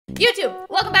YouTube,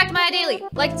 welcome back to my daily.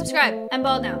 Like and subscribe. I'm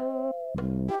bald now.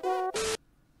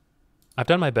 I've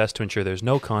done my best to ensure there's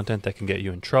no content that can get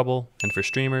you in trouble, and for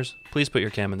streamers, please put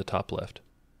your cam in the top left.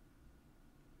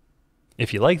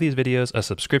 If you like these videos, a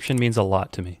subscription means a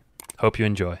lot to me. Hope you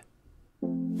enjoy.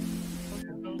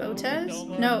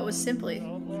 Botez? No, it was Simply.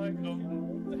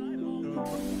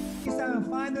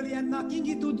 Finally, and now king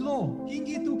e2 draw. King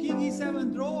e2, king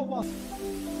e7 draw or what?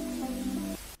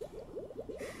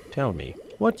 Tell me,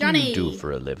 what do you do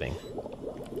for a living?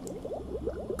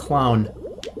 Clown.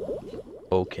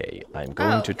 Okay, I'm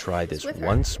going to try this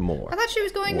once more. I thought she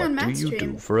was going on Matt's stream. What do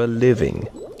you do for a living?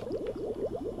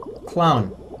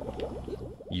 Clown.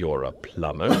 You're a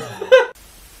plumber?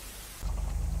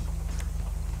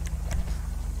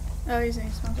 Oh, he's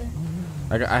saying something.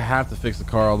 I have to fix the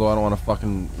car, although I don't want to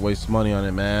fucking waste money on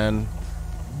it, man.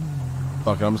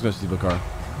 Fuck it, I'm just gonna steal the car.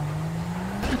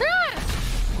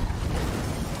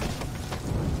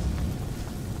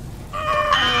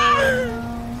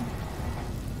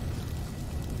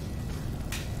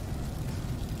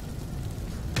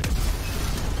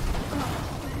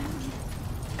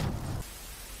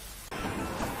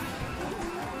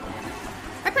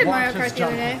 I played Mario Kart the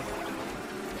other day.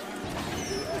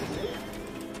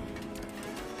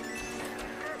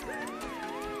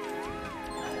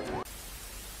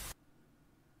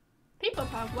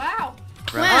 peepoPog, wow.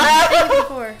 When?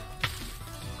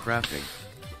 Crafting.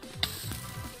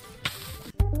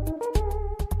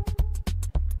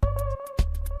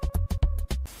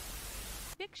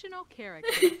 Fictional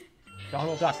character.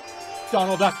 Donald Duck.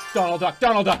 Donald Duck. Donald Duck.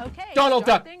 Donald Duck. Okay, Donald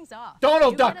Duck. Things off.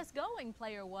 Donald Duck. Get us going,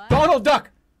 player one. Donald Duck.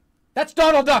 That's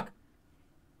Donald Duck.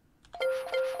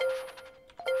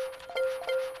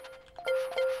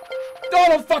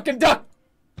 Donald fucking Duck.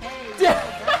 Yeah.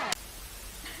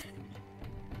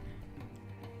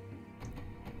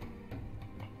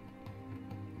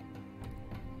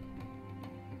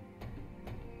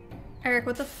 Eric,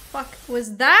 what the fuck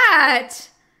was that?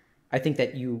 I think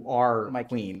that you are my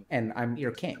queen, and I'm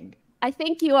your king. I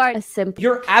think you are a simp.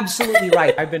 You're absolutely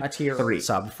right. I've been a tier 3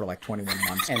 sub for like 21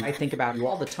 months, and I think about you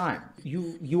all the time.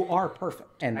 You are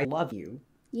perfect, and I love you.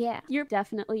 Yeah, you're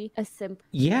definitely a simp.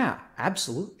 Yeah,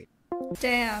 absolutely.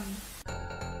 Damn.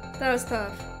 That was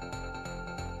tough.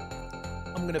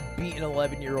 I'm gonna beat an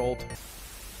 11-year-old.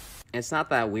 It's not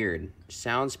that weird.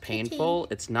 Sounds painful.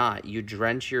 It's not. You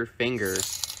drench your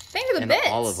fingers in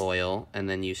olive oil, and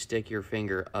then you stick your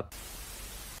finger up.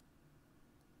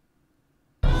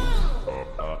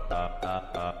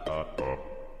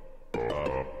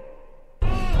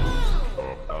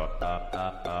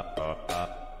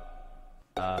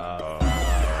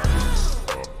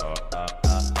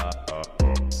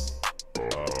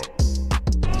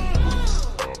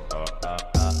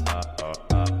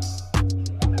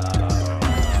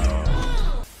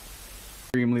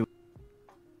 Extremely.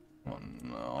 Oh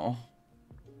no.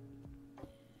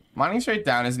 Mining straight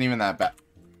down isn't even that bad.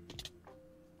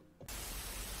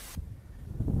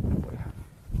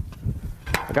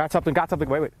 I got something,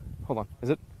 wait. Hold on. Is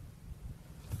it?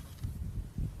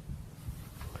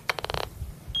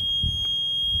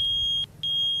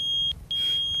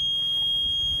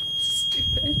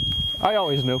 Stupid. I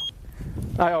always knew.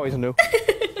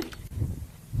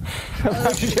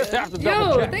 You just have to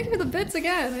double check. Thank you for the bits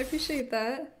again. I appreciate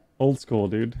that. Old school,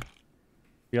 dude.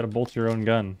 You gotta bolt your own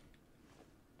gun.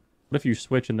 What if you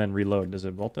switch and then reload? Does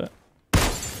it bolt it?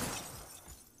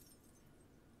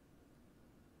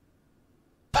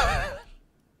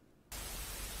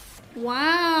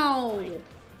 Wow.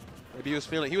 Maybe he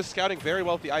was scouting very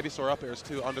well with the Ivysaur up airs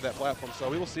too under that platform, so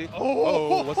we will see.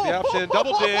 Oh, what's the option?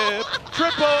 Double dip,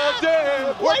 triple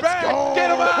dip, we're back! Go.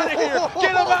 Get him out of here!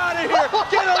 Get him out of here!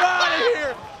 Get him out of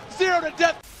here! 0 to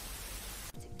death!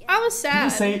 I was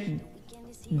sad. Did you say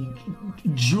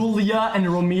Julia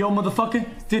and Romeo, motherfucker?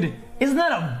 Dude, isn't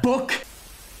that a book?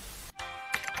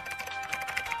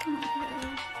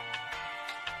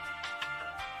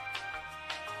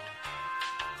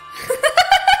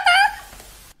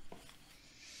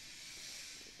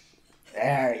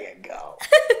 There you go.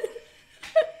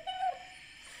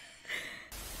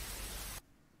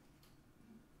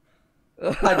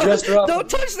 I dressed her up. Don't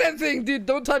touch that thing, dude.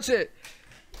 Don't touch it.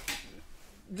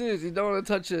 Dude, you don't want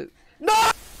to touch it.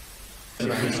 No!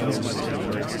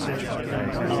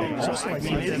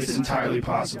 It's entirely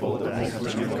possible that they have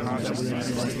to consciousness.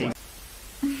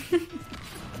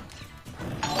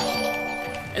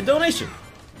 A donation.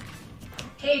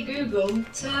 Hey Google,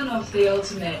 turn off the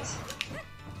ultimate.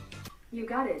 You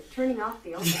got it. Turning off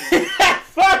the ultimate.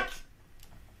 Fuck!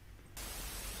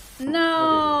 No. You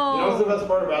know what's the best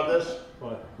part about this?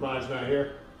 What? Mine's not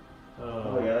here.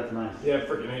 Oh yeah, that's nice. Yeah, I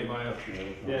freaking hate Maya.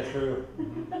 Yeah, true.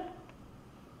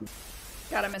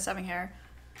 God, I miss having hair.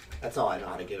 That's all I know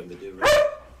how to get him to do, right?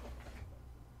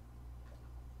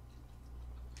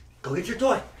 Go get your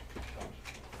toy.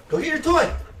 Go get your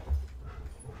toy.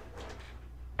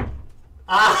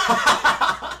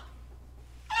 Ah!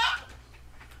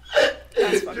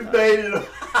 That's debated him.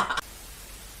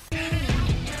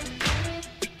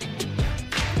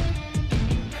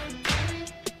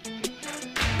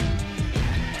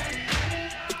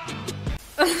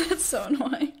 That's so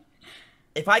annoying.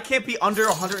 If I can't be under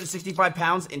 165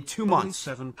 pounds in 2 months.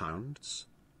 7 pounds?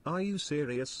 Are you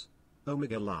serious?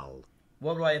 Omega lol.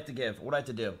 What do I have to give? What do I have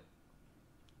to do?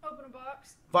 Open a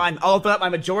box. Fine, I'll open up my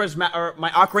Majora's or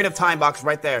my Ocarina of Time box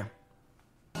right there.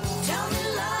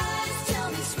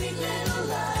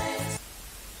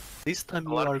 This time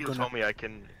a lot of people told me I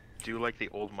can do like the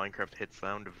old Minecraft hit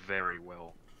sound very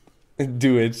well.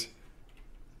 Do it.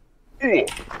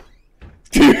 Wait,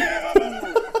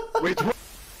 what?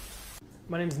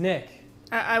 My name's Nick.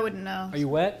 I wouldn't know. Are you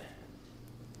wet?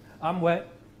 I'm wet.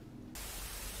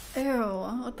 Ew,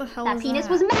 what the hell that was penis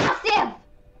that? was massive!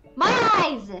 My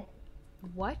eyes!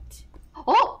 What?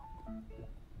 Oh!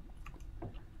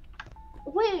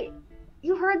 Wait,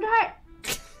 you heard that?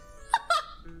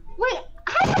 Wait,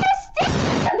 I don't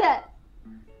understand!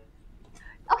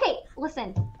 Okay,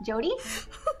 listen, Jody.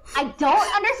 I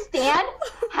don't understand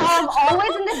how I'm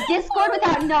always in the Discord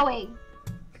without knowing.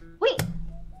 Wait,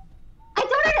 I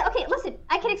don't understand. Okay, listen,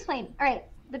 I can explain. Alright,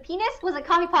 the penis was a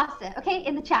coffee pasta, okay,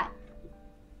 in the chat.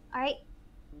 Alright.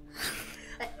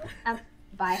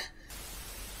 Bye.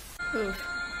 Oof.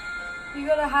 You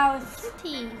go to house.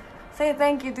 Say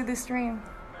thank you to the stream.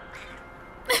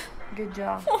 Good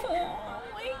job. Oh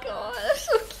my god, that's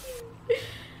so cute.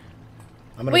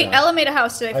 Wait, Ella made a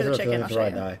house today for I the have a chicken. feeling I'll it's show where I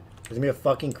you. die. There's gonna be a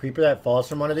fucking creeper that falls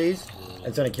from one of these, and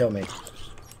it's gonna kill me.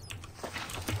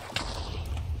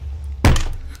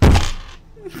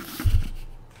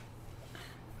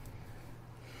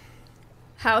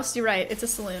 House, you're right. It's a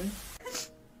saloon.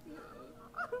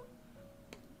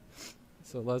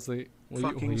 So Leslie,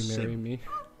 will you marry me?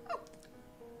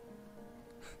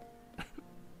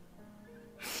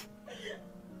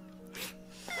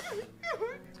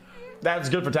 That's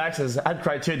good for taxes. I'd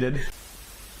cry too, dude.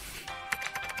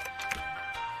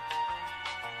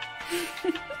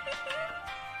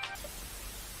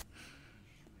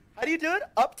 How do you do it?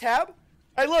 Up tab?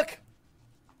 Hey, look.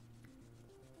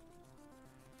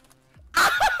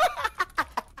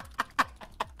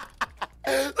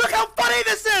 Look how funny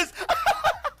this is!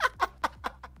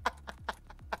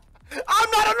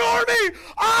 I'm not a normie!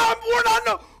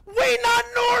 We not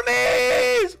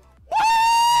normies!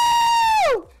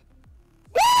 Woo! Woo!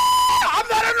 I'm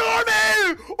not a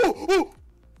normie! Ooh, ooh.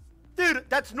 Dude,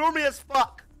 that's normie as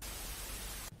fuck.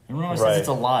 Everyone always says it's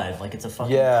alive, like it's a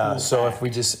fucking cool so fact. if we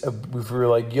just, if we were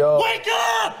like, yo. Wake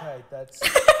up! Okay, that's.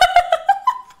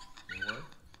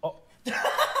 No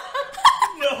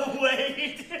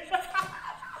way!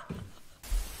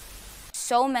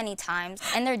 So many times,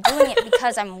 and they're doing it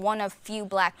because I'm one of few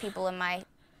black people in my.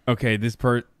 Okay,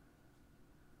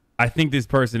 I think this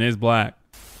person is black.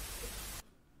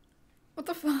 What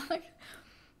the fuck?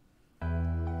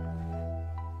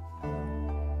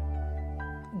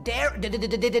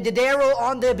 Daryl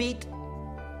on the beat.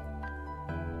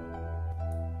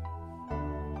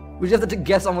 We just have to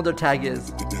guess on what their tag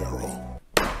is.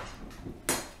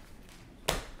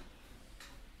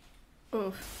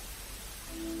 Oof.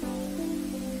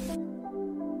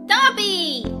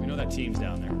 Dobby! We know that team's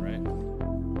down there, right?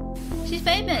 She's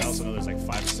famous. I also know there's like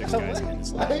 5 or 6 guys in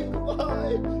this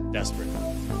line. Desperate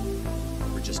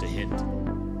for just a hint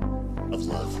of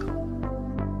love.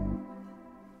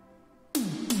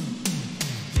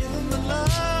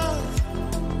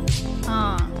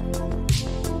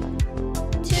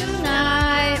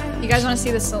 Tonight. You guys want to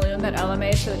see the saloon that Ella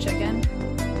made for the chicken?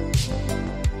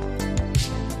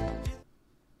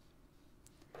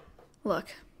 Look.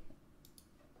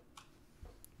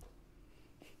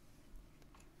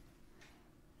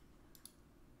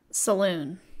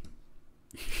 Saloon.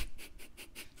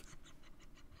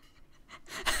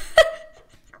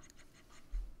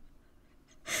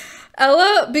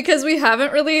 Ella, because we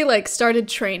haven't really like started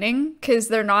training because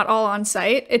they're not all on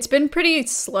site. It's been pretty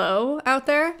slow out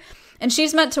there, and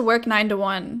she's meant to work 9 to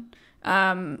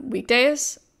 1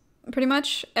 weekdays, pretty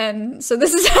much. And so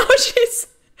this is how she's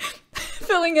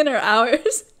filling in her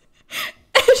hours.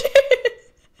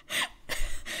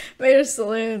 Made a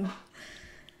saloon.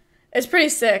 It's pretty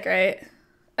sick, right?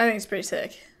 I think it's pretty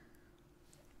sick.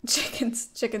 Chicken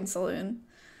saloon.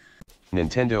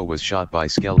 Nintendo was shot by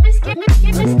skeleton.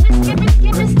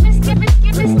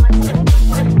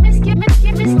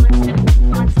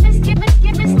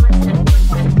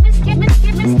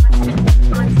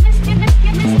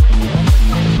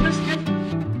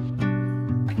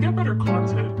 Get better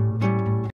content.